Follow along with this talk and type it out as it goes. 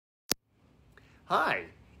Hi,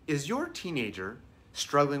 is your teenager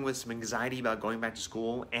struggling with some anxiety about going back to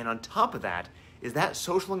school? And on top of that, is that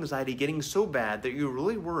social anxiety getting so bad that you're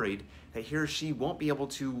really worried that he or she won't be able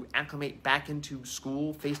to acclimate back into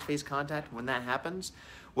school, face-to-face contact when that happens?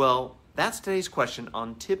 Well, that's today's question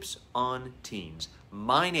on Tips on Teens.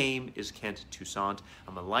 My name is Kent Toussaint.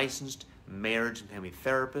 I'm a licensed marriage and family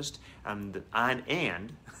therapist, and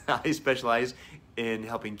I specialize in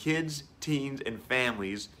helping kids, teens, and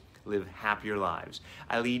families live happier lives.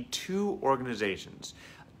 I lead two organizations,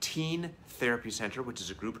 Teen Therapy Center, which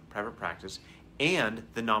is a group private practice, and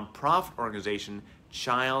the nonprofit organization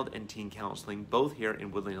Child and Teen Counseling, both here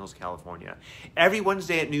in Woodland Hills, California. Every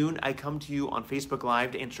Wednesday at noon, I come to you on Facebook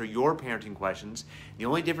Live to answer your parenting questions. The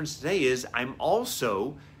only difference today is I'm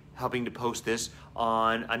also helping to post this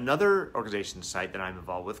on another organization's site that I'm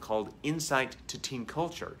involved with called Insight to Teen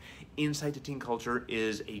Culture. Insight to Teen Culture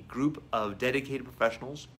is a group of dedicated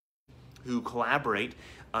professionals who collaborate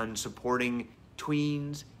on supporting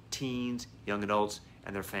tweens, teens, young adults,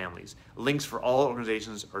 and their families. Links for all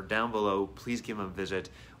organizations are down below. Please give them a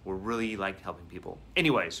visit. We really like helping people.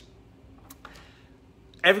 Anyways,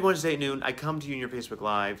 every Wednesday at noon, I come to you in your Facebook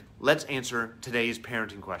Live. Let's answer today's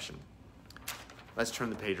parenting question. Let's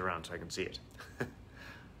turn the page around so I can see it.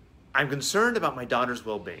 I'm concerned about my daughter's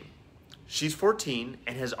well-being. She's 14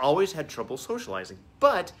 and has always had trouble socializing,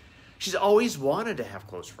 but she's always wanted to have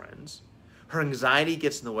close friends. Her anxiety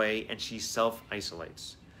gets in the way and she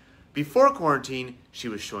self-isolates. Before quarantine, she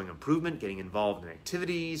was showing improvement, getting involved in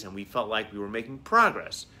activities, and we felt like we were making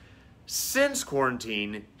progress. Since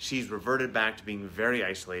quarantine, she's reverted back to being very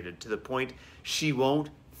isolated to the point she won't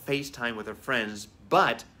FaceTime with her friends,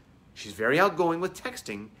 but she's very outgoing with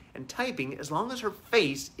texting and typing as long as her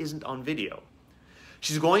face isn't on video.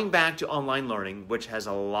 She's going back to online learning, which has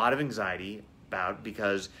a lot of anxiety about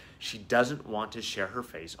because she doesn't want to share her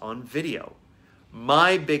face on video.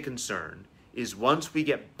 My big concern is once we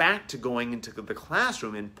get back to going into the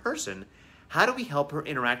classroom in person, how do we help her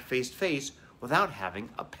interact face-to-face without having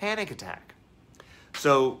a panic attack?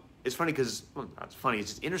 So it's funny because, well, not it's funny,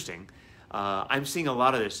 it's just interesting. I'm seeing a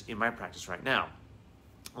lot of this in my practice right now.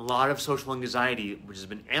 A lot of social anxiety, which has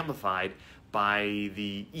been amplified by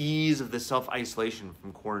the ease of the self-isolation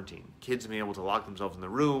from quarantine. Kids being able to lock themselves in the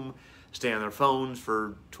room, stay on their phones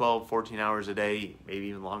for 12, 14 hours a day, maybe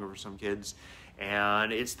even longer for some kids.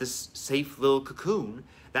 And it's this safe little cocoon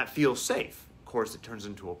that feels safe. Of course, it turns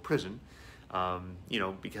into a prison,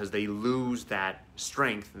 because they lose that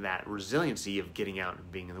strength, that resiliency of getting out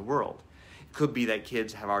and being in the world. It could be that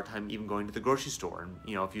kids have a hard time even going to the grocery store.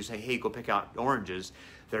 And, if you say, hey, go pick out oranges,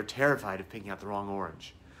 they're terrified of picking out the wrong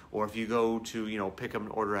orange. Or if you go to, pick up an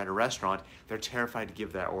order at a restaurant, they're terrified to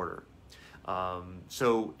give that order.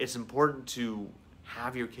 So it's important to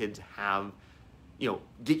have your kids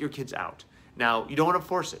get your kids out. Now, you don't want to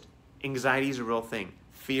force it. Anxiety is a real thing.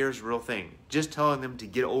 Fear is a real thing. Just telling them to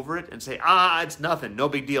get over it and say, it's nothing, no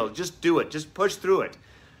big deal. Just do it. Just push through it.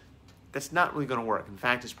 That's not really going to work. In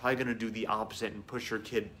fact, it's probably going to do the opposite and push your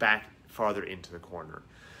kid back farther into the corner.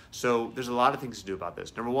 So there's a lot of things to do about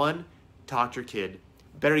this. Number one, talk to your kid.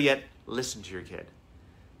 Better yet, listen to your kid.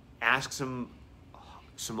 Ask some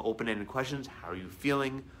open-ended questions. How are you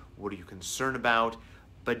feeling? What are you concerned about?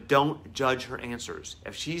 But don't judge her answers.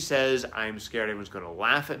 If she says, I'm scared everyone's going to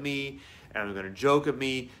laugh at me, and everyone's going to joke at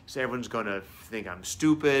me, so everyone's going to think I'm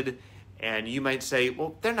stupid, and you might say,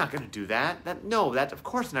 well, they're not going to do that. Of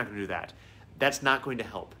course they're not going to do that. That's not going to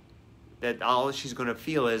help. That all she's going to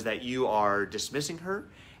feel is that you are dismissing her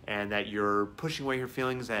and that you're pushing away her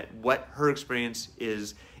feelings, that what her experience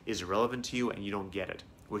is irrelevant to you and you don't get it,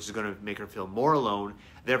 which is going to make her feel more alone.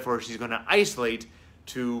 Therefore, she's going to isolate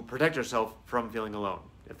to protect herself from feeling alone,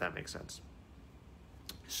 if that makes sense.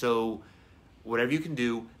 So whatever you can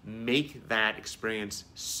do, make that experience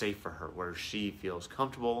safe for her, where she feels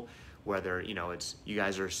comfortable, whether it's you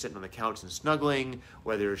guys are sitting on the couch and snuggling,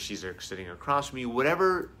 whether she's sitting across from you,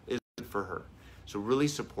 whatever is good for her. So really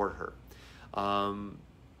support her.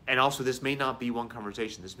 And also, this may not be one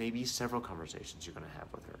conversation. This may be several conversations you're going to have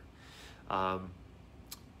with her.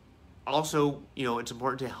 Also, it's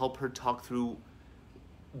important to help her talk through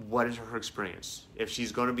what is her experience. If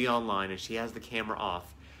she's going to be online and she has the camera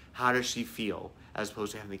off, how does she feel as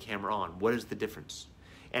opposed to having the camera on? What is the difference?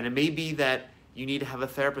 And it may be that you need to have a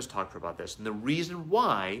therapist talk to her about this. And the reason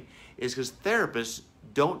why is because therapists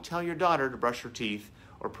don't tell your daughter to brush her teeth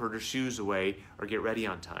or put her shoes away or get ready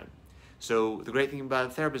on time. So the great thing about a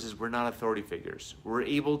therapist is we're not authority figures. We're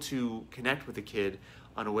able to connect with the kid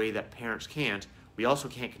on a way that parents can't. We also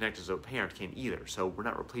can't connect as a parent can either. So we're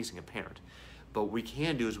not replacing a parent. But what we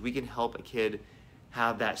can do is we can help a kid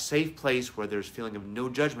have that safe place where there's feeling of no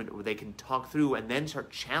judgment, where they can talk through and then start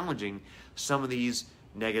challenging some of these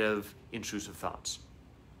negative, intrusive thoughts.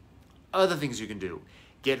 Other things you can do.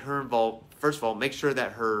 Get her involved. First of all, make sure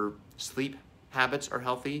that her sleep habits are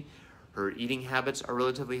healthy, her eating habits are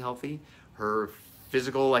relatively healthy, her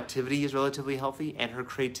physical activity is relatively healthy, and her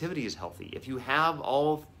creativity is healthy. If you have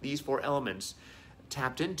all of these 4 elements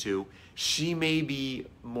tapped into, she may be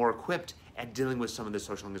more equipped at dealing with some of the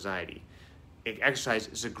social anxiety. Exercise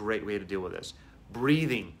is a great way to deal with this.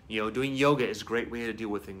 Breathing, doing yoga is a great way to deal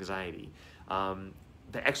with anxiety. The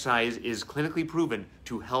exercise is clinically proven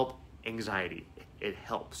to help anxiety. It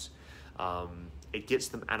helps. It gets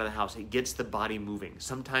them out of the house. It gets the body moving.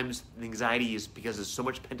 Sometimes the anxiety is because there's so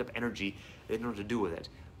much pent-up energy, they don't know what to do with it.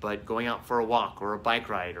 But going out for a walk or a bike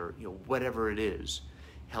ride or whatever it is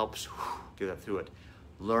helps get that through it.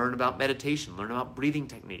 Learn about meditation. Learn about breathing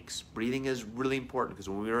techniques. Breathing is really important because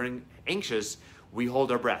when we're anxious, we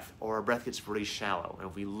hold our breath or our breath gets really shallow. And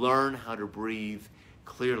if we learn how to breathe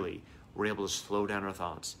clearly, we're able to slow down our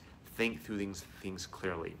thoughts, think through things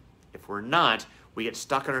clearly. If we're not, we get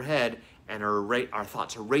stuck in our head and our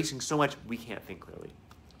thoughts are racing so much we can't think clearly.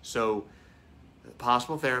 So,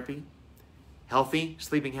 possible therapy, healthy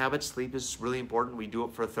sleeping habits. Sleep is really important. We do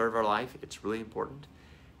it for a third of our life. It's really important.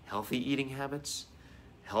 Healthy eating habits,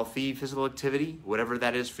 healthy physical activity, whatever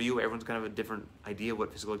that is for you. Everyone's going to have a different idea of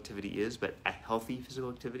what physical activity is, but a healthy physical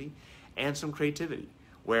activity and some creativity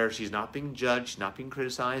where she's not being judged, she's not being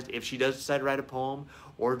criticized. If she does decide to write a poem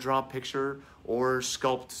or draw a picture or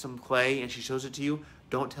sculpt some clay and she shows it to you,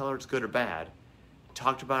 don't tell her it's good or bad.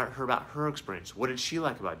 Talk to her about her experience. What did she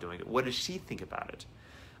like about doing it? What does she think about it?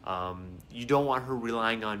 You don't want her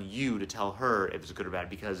relying on you to tell her if it's good or bad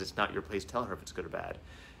because it's not your place to tell her if it's good or bad.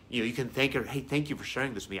 You can thank her, hey, thank you for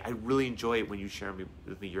sharing this with me. I really enjoy it when you share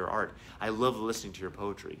with me your art. I love listening to your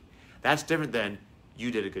poetry. That's different than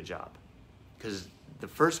you did a good job. Because the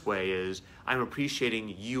first way is I'm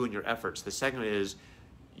appreciating you and your efforts. The second is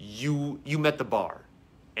you met the bar.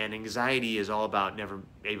 And anxiety is all about never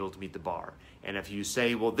able to meet the bar. And if you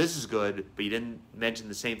say, well, this is good, but you didn't mention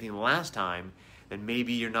the same thing the last time, then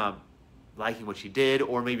maybe you're not liking what she did,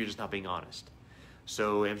 or maybe you're just not being honest.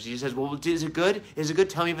 So if she says, well, is it good? Is it good?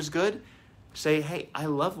 Tell me if it's good. Say, hey, I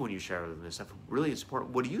love when you share with me this stuff. Really, it's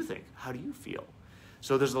important. What do you think? How do you feel?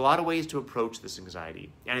 So there's a lot of ways to approach this anxiety.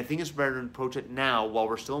 And I think it's better to approach it now while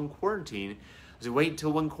we're still in quarantine. As we wait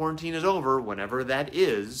until when quarantine is over, whenever that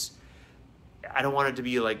is, I don't want it to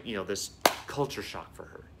be like, this culture shock for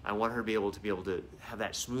her. I want her to be able to have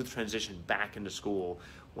that smooth transition back into school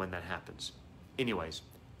when that happens. Anyways,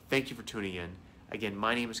 thank you for tuning in. Again,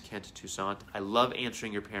 my name is Kent Toussaint. I love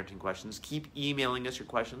answering your parenting questions. Keep emailing us your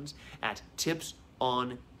questions at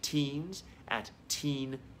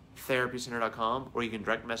tipsonteens@teentherapycenter.com, or you can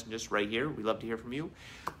direct message us right here. We'd love to hear from you.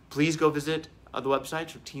 Please go visit the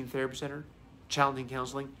websites for Teen Therapy Center, Child and Teen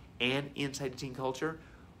Counseling, and Insight to Teen Culture.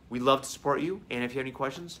 We'd love to support you, and if you have any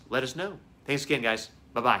questions, let us know. Thanks again, guys.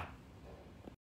 Bye-bye.